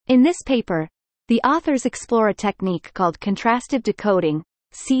In this paper, the authors explore a technique called contrastive decoding,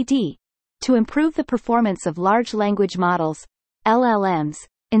 CD, to improve the performance of large language models, LLMs,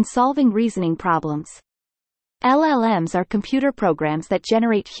 in solving reasoning problems. LLMs are computer programs that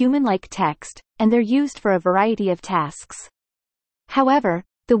generate human-like text, and they're used for a variety of tasks. However,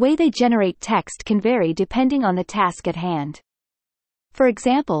 the way they generate text can vary depending on the task at hand. For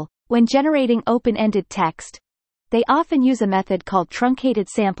example, when generating open-ended text, they often use a method called truncated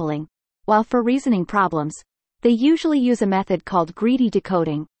sampling, while for reasoning problems, they usually use a method called greedy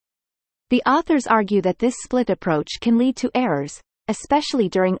decoding. The authors argue that this split approach can lead to errors, especially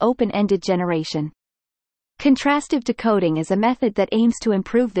during open-ended generation. Contrastive decoding is a method that aims to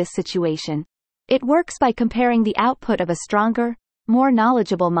improve this situation. It works by comparing the output of a stronger, more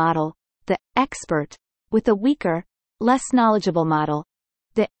knowledgeable model, the expert, with a weaker, less knowledgeable model,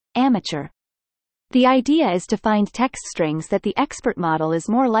 the amateur. The idea is to find text strings that the expert model is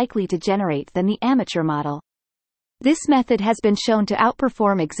more likely to generate than the amateur model. This method has been shown to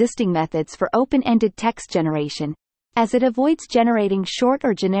outperform existing methods for open-ended text generation, as it avoids generating short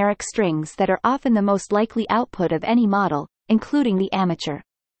or generic strings that are often the most likely output of any model, including the amateur.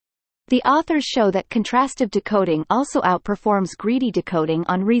 The authors show that contrastive decoding also outperforms greedy decoding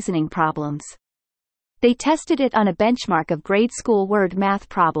on reasoning problems. They tested it on a benchmark of grade school word math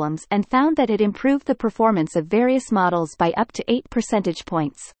problems and found that it improved the performance of various models by up to 8 percentage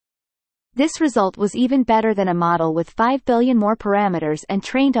points. This result was even better than a model with 5 billion more parameters and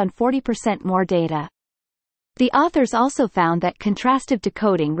trained on 40% more data. The authors also found that contrastive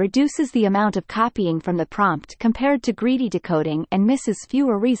decoding reduces the amount of copying from the prompt compared to greedy decoding and misses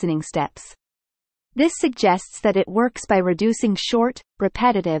fewer reasoning steps. This suggests that it works by reducing short,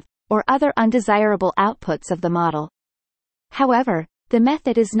 repetitive, or other undesirable outputs of the model. However, the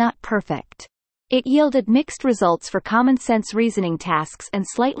method is not perfect. It yielded mixed results for common-sense reasoning tasks and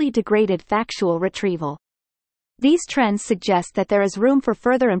slightly degraded factual retrieval. These trends suggest that there is room for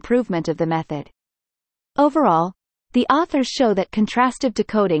further improvement of the method. Overall, the authors show that contrastive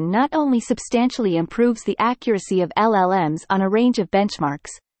decoding not only substantially improves the accuracy of LLMs on a range of benchmarks,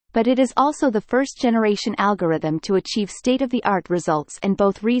 but it is also the first-generation algorithm to achieve state-of-the-art results in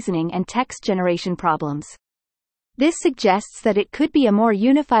both reasoning and text generation problems. This suggests that it could be a more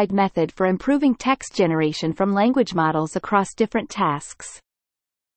unified method for improving text generation from language models across different tasks.